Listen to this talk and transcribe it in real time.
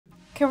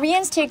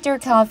Koreans take their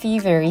coffee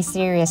very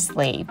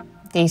seriously.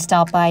 They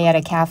stop by at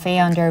a cafe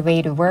on their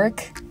way to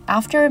work,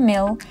 after a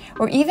meal,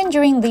 or even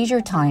during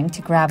leisure time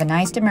to grab an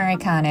iced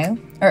Americano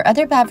or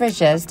other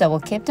beverages that will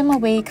keep them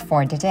awake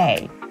for the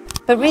day.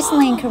 But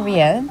recently in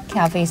Korea,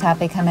 cafes have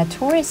become a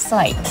tourist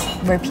site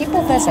where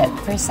people visit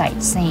for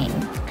sightseeing.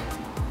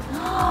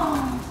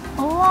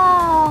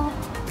 Wow!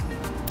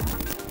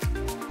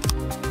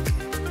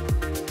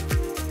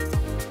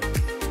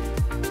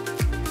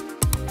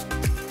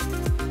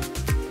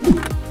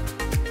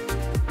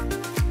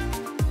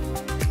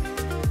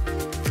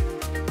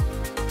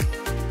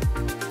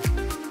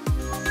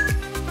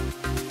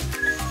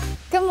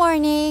 Good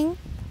morning.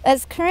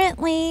 It's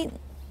currently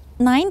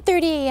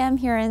 9:30 a.m.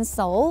 here in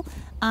Seoul.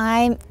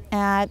 I'm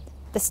at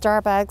the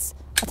Starbucks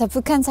at the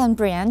Bukhansan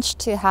branch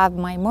to have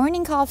my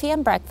morning coffee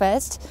and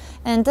breakfast.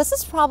 And this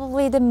is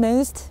probably the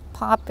most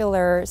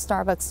popular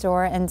Starbucks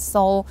store in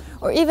Seoul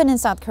or even in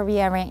South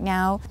Korea right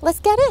now. Let's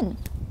get in.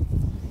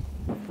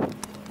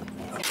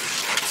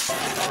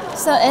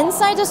 So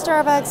inside the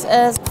Starbucks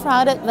is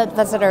crowded with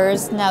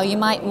visitors. Now you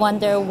might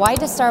wonder why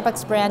the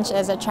Starbucks branch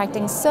is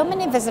attracting so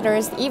many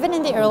visitors even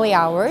in the early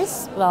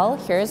hours. Well,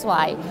 here's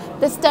why.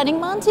 The stunning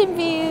mountain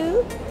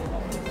view.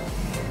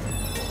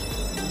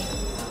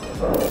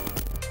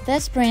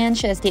 This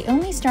branch is the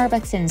only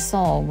Starbucks in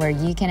Seoul where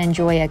you can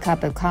enjoy a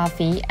cup of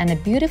coffee and a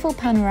beautiful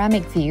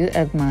panoramic view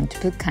of Mount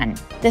Bukhan.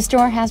 The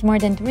store has more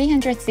than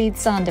 300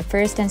 seats on the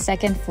first and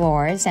second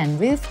floors and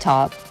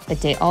rooftop, but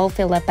they all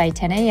fill up by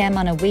 10 a.m.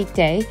 on a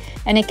weekday,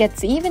 and it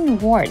gets even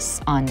worse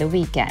on the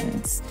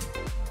weekends.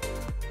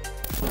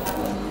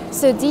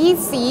 So these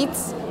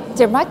seats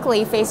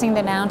directly facing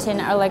the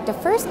mountain are like the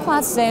first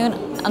class zone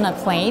on a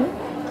plane.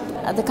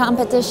 The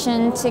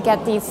competition to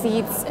get these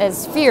seats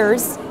is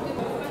fierce.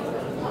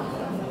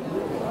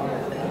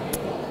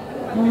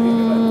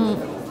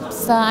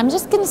 So I'm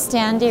just gonna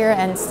stand here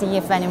and see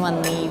if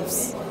anyone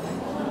leaves.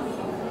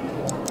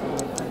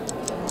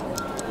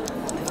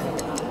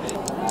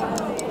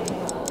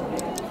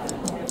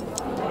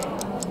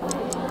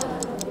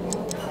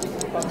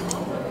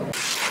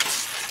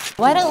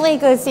 Why don't we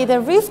go see the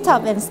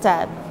rooftop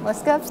instead?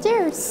 Let's go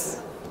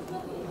upstairs.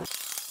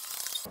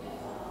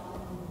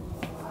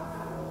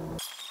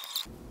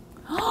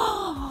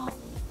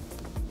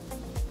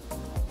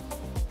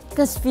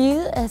 This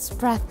view is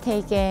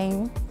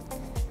breathtaking.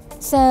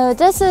 So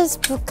this is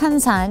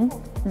Bukhansan,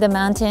 the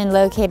mountain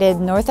located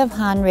north of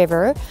Han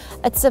River.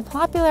 It's a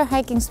popular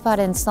hiking spot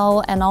in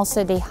Seoul and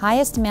also the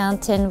highest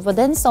mountain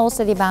within Seoul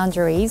city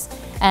boundaries.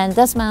 And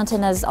this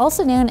mountain is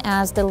also known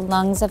as the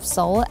lungs of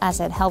Seoul as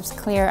it helps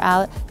clear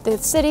out the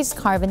city's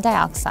carbon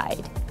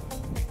dioxide.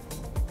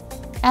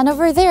 And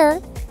over there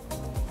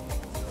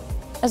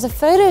is a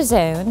photo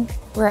zone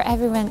where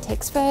everyone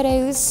takes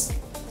photos.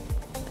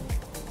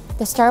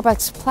 The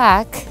Starbucks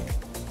plaque.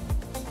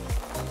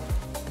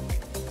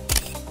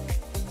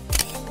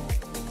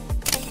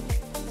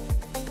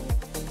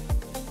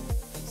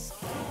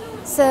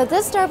 So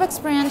this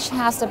Starbucks branch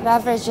has the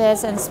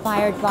beverages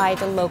inspired by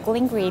the local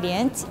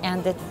ingredient,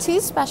 and the two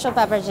special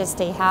beverages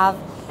they have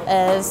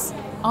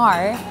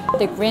are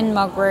the green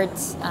mugwort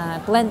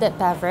blended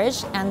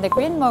beverage and the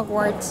green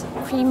mugwort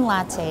cream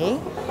latte,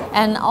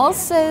 and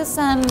also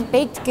some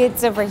baked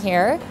goods over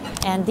here.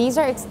 And these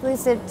are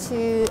exclusive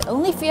to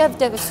only a few of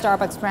the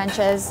Starbucks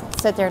branches,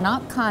 so they're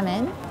not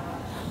common.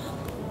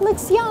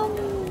 Looks yum!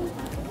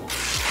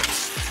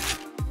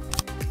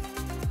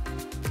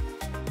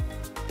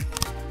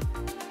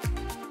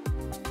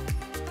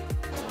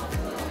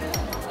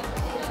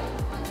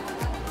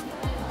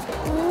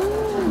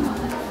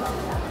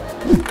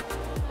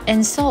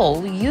 In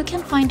Seoul, you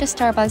can find a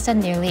Starbucks on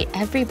nearly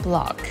every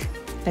block.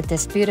 But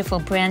this beautiful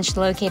branch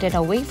located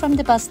away from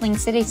the bustling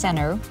city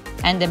center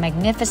and the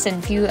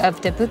magnificent view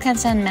of the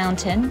Bukhansan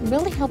mountain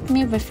really helped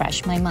me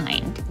refresh my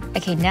mind.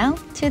 Okay, now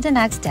to the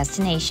next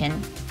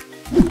destination.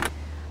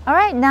 All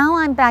right, now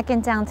I'm back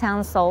in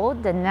downtown Seoul.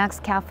 The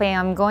next cafe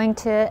I'm going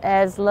to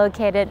is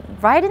located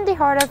right in the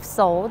heart of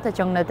Seoul, the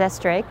Jongno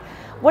district.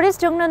 What is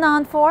Jongno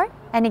known for?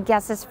 Any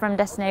guesses from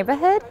this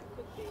neighborhood?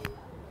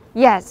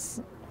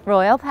 Yes,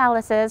 royal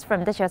palaces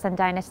from the Joseon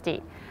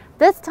dynasty.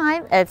 This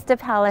time, it's the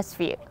Palace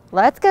View.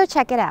 Let's go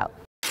check it out.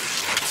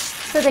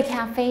 So the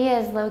cafe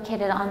is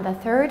located on the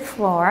third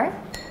floor.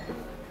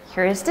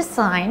 Here's the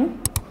sign.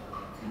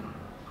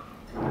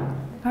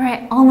 All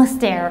right, almost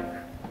there.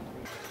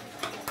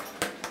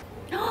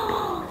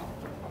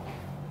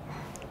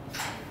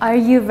 Are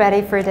you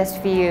ready for this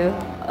view?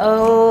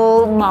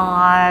 Oh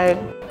my!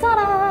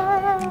 Ta-da!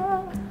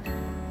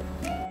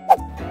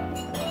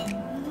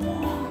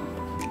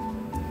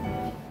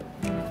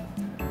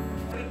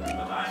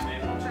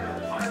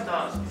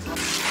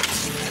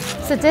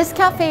 So this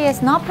cafe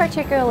is not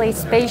particularly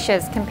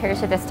spacious compared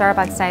to the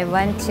Starbucks I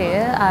went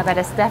to, but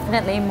it's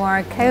definitely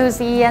more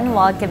cozy and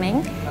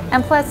welcoming.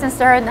 And plus, since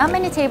there are not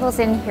many tables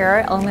in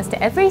here, almost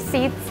every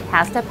seat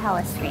has the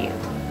palace view.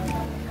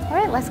 All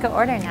right, let's go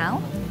order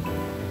now.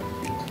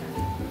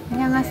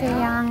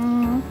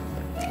 안녕하세요.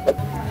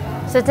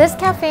 So this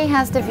cafe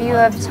has the view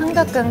of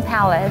Cheonggukgung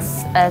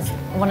Palace as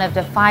one of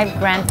the 5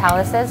 grand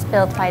palaces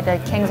built by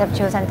the kings of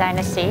Joseon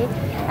Dynasty,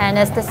 and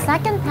it's the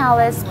second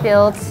palace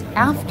built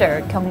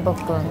after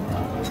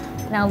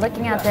Gyeongbokgung. Now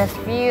looking at this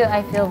view,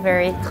 I feel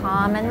very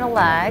calm and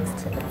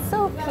relaxed. It's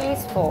so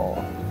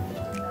peaceful.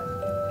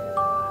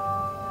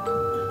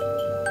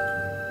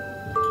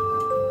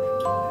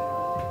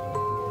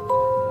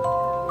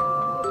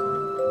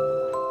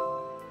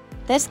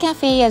 This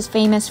cafe is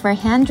famous for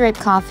hand-drip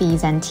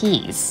coffees and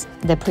teas.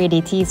 The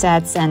pretty tea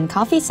sets and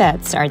coffee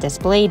sets are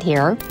displayed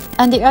here.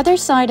 On the other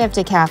side of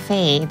the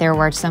cafe, there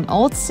were some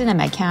old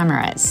cinema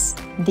cameras.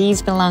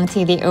 These belong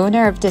to the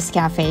owner of this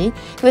cafe,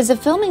 who was a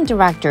filming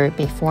director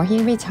before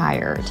he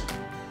retired.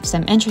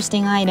 Some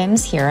interesting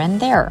items here and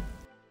there.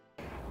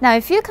 Now,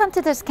 if you come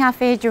to this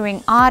cafe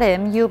during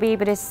autumn, you'll be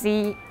able to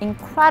see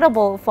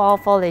incredible fall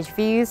foliage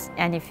views.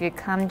 And if you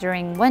come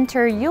during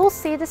winter, you'll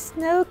see the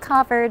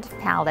snow-covered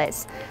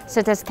palace.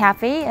 So this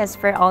cafe is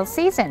for all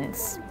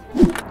seasons.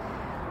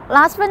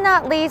 Last but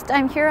not least,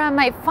 I'm here on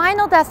my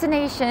final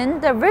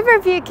destination, the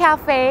Riverview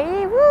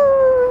Cafe.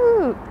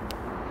 Woo!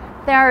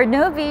 There are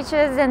no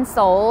beaches in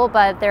Seoul,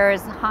 but there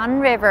is Han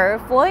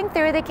River flowing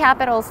through the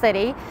capital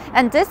city,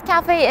 and this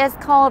cafe is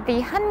called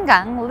the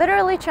Hangang,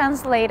 literally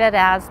translated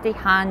as the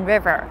Han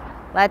River.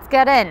 Let's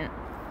get in.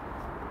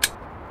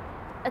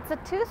 It's a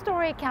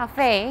 2-story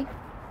cafe.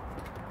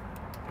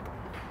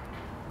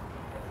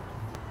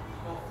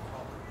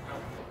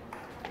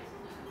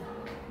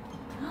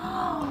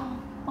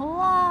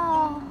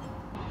 Wow!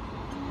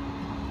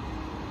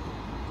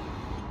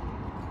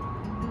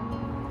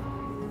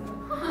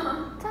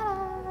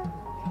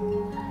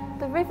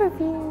 The river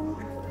view.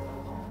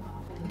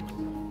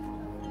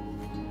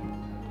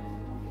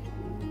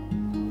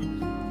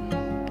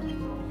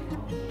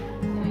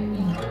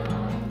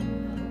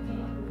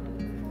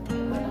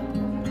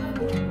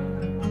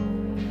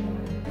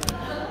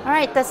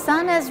 Alright, the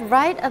sun is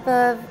right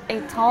above a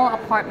tall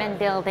apartment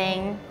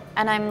building,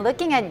 and I'm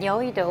looking at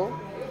Yeouido.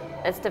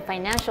 It's the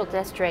financial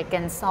district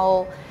in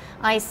Seoul.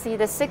 I see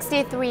the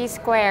 63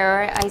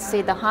 Square, I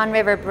see the Han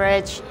River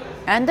Bridge,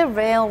 and the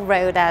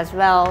railroad as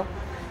well.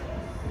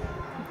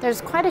 There's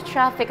quite a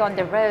traffic on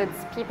the roads.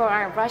 People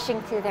are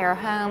rushing to their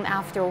home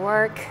after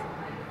work.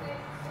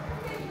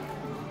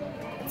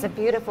 It's a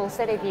beautiful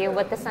city view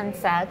with the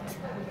sunset.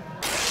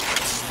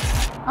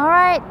 All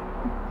right,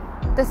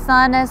 the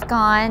sun is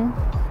gone.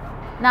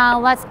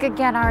 Now let's go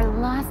get our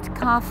last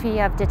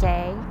coffee of the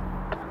day.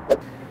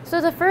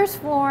 So the first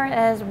floor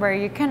is where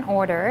you can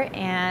order,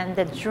 and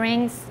the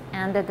drinks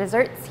and the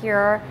desserts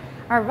here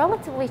are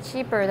relatively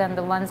cheaper than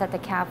the ones at the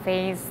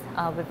cafes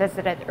we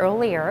visited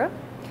earlier.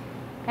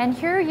 And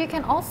here you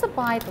can also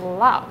buy the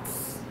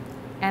locks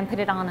and put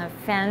it on a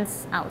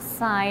fence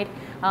outside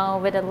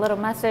with a little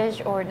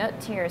message or note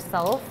to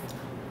yourself.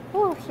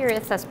 Oh, here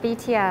it says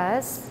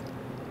BTS.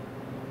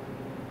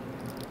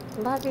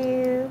 Love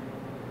you.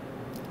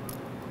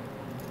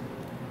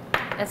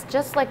 It's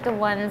just like the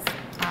ones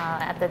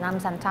at the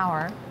Namsan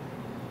Tower.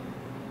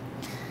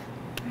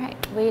 All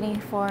right, waiting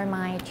for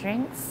my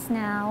drinks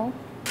now.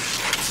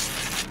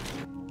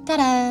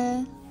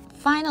 Ta-da!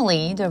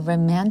 Finally, the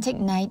romantic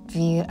night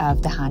view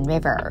of the Han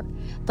River.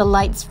 The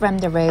lights from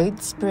the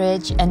roads,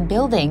 bridge, and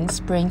buildings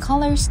bring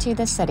colors to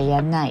the city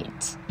at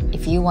night.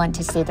 If you want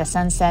to see the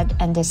sunset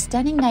and the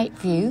stunning night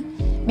view,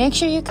 make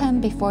sure you come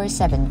before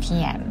 7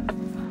 p.m.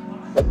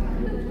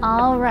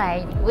 All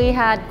right, we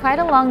had quite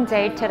a long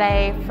day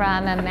today,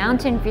 from a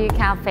mountain view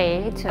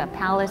cafe to a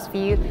palace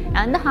view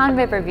and the Han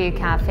River View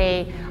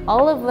Cafe,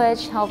 all of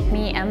which helped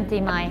me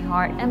empty my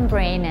heart and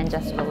brain and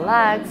just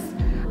relax.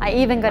 I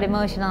even got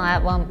emotional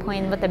at one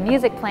point with the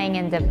music playing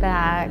in the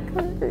back.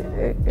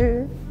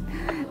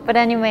 But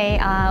anyway,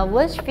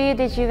 which view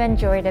did you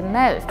enjoy the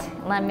most?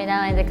 Let me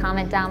know in the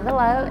comment down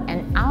below,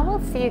 and I will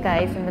see you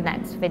guys in the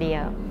next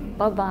video.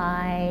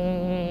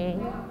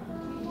 Bye-bye.